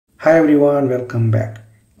Hi everyone, welcome back.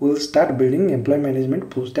 We'll start building employee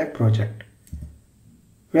management full stack project.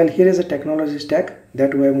 Well, here is a technology stack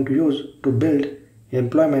that we are going to use to build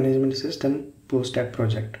employee management system full stack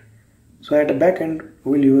project. So at the back end,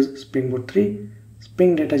 we'll use Spring Boot 3,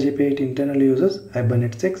 Spring Data JP8 internally uses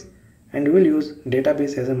Hibernate 6, and we'll use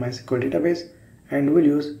database as a MySQL database, and we'll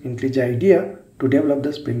use IntelliJ IDEA to develop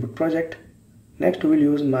the Spring Boot project. Next, we'll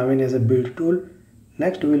use Maven as a build tool.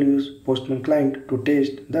 Next, we'll use Postman client to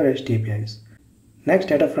test the REST APIs. Next,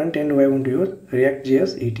 at a front end, we are going to use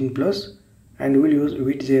ReactJS 18+, and we'll use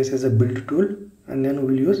ReactJS as a build tool, and then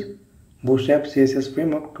we'll use Bootstrap CSS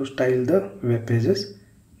framework to style the web pages.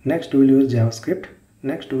 Next, we'll use JavaScript.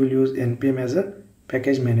 Next, we'll use npm as a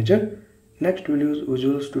package manager. Next, we'll use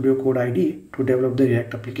Visual Studio Code IDE to develop the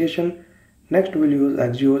React application. Next, we'll use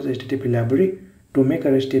Axios HTTP library to make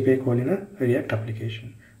a REST API call in a React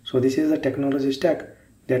application. So this is the technology stack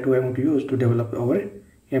that we are going to use to develop our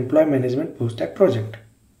employee management full stack project.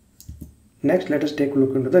 Next, let us take a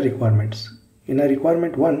look into the requirements. In our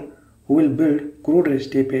requirement 1, we will build CRUD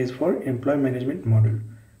REST APIs for employee management module.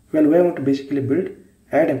 Well, we are going to basically build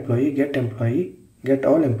add employee, get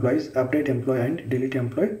all employees, update employee, and delete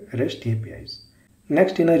employee REST APIs.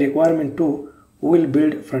 Next, in our requirement 2, we will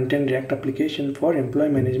build front-end React application for employee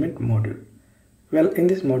management module. Well, in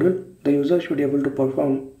this module, the user should be able to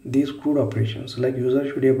perform these CRUD operations, like user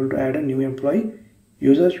should be able to add a new employee,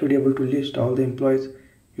 user should be able to list all the employees,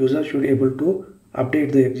 user should be able to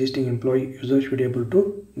update the existing employee, user should be able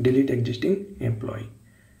to delete existing employee.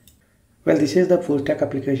 Well, this is the full stack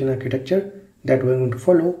application architecture that we are going to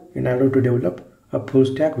follow in order to develop a full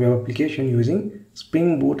stack web application using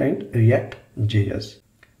Spring Boot and ReactJS.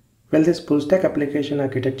 Well, this full stack application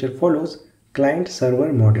architecture follows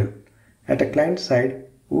client-server model. At a client side,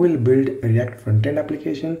 we will build a React front-end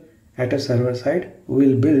application. At a server side, we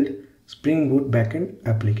will build Spring Boot backend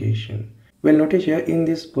application. Well, notice here in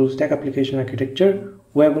this full stack application architecture,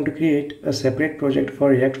 we are going to create a separate project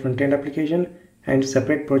for React front-end application and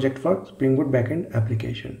separate project for Spring Boot backend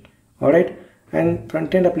application. Alright, and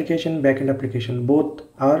front-end application, backend application, both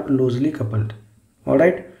are loosely coupled.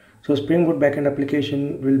 Alright, so Spring Boot backend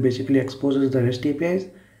application will basically exposes the REST APIs,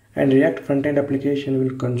 and React front-end application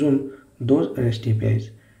will consume those REST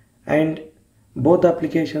APIs, and both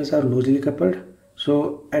applications are loosely coupled.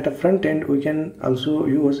 So at a front end, we can also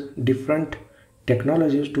use different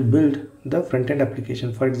technologies to build the front-end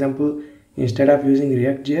application. For example, instead of using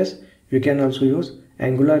ReactJS, you can also use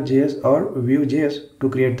AngularJS or Vue.js to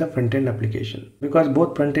create the front-end application. Because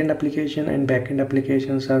both front-end application and back-end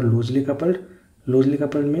applications are loosely coupled. Loosely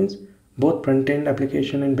coupled means both front-end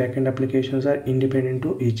application and back-end applications are independent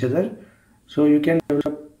to each other. So you can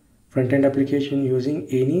develop front-end application using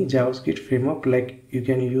any JavaScript framework, like you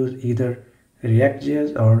can use either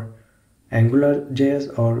ReactJS or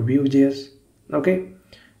AngularJS or Vue.js. Okay,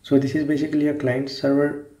 so this is basically a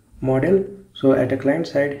client-server model. So at a client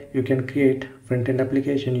side, you can create front-end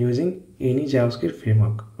application using any JavaScript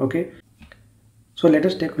framework. Okay, so let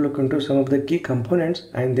us take a look into some of the key components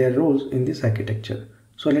and their roles in this architecture.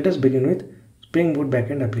 So let us begin with Spring Boot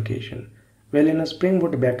backend application. Well, in a Spring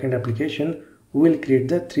Boot backend application, we will create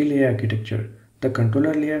the 3-layer architecture: the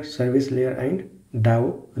controller layer, service layer, and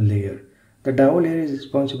DAO layer. The DAO layer is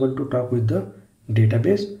responsible to talk with the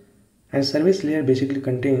database, and service layer basically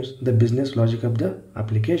contains the business logic of the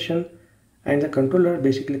application, and the controller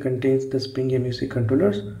basically contains the Spring MVC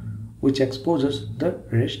controllers, which exposes the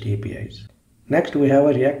REST APIs. Next, we have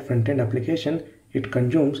a React front-end application. It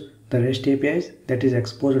consumes the REST APIs that is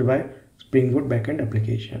exposed by Spring Boot backend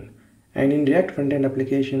application. And in React front-end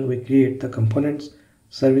application, we create the components,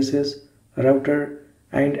 services, router,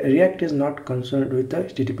 and React is not concerned with the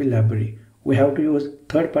HTTP library. We have to use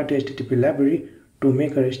third-party HTTP library to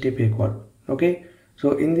make a REST API call. Okay,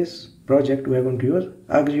 so in this project, we are going to use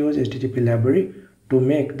Axios HTTP library to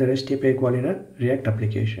make the REST API call in a React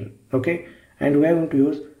application. Okay, and we are going to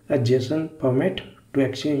use a JSON format to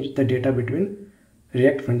exchange the data between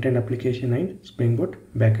React front-end application and Spring Boot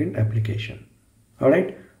backend application.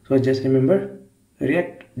 Alright, so just remember,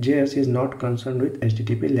 ReactJS is not concerned with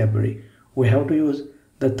HTTP library. We have to use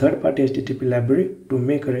the third-party HTTP library to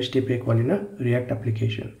make a REST API call in a React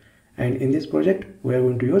application. And in this project, we are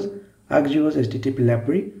going to use Axios HTTP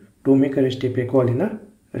library to make a REST API call in a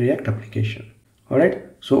React application. Alright,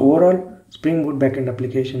 so overall, Spring Boot backend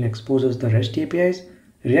application exposes the REST APIs,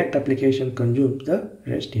 React application consumes the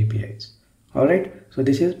REST APIs. Alright, so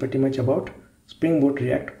this is pretty much about Spring Boot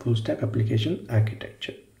React full stack application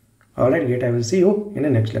architecture. Alright, great. I will see you in the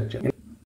next lecture.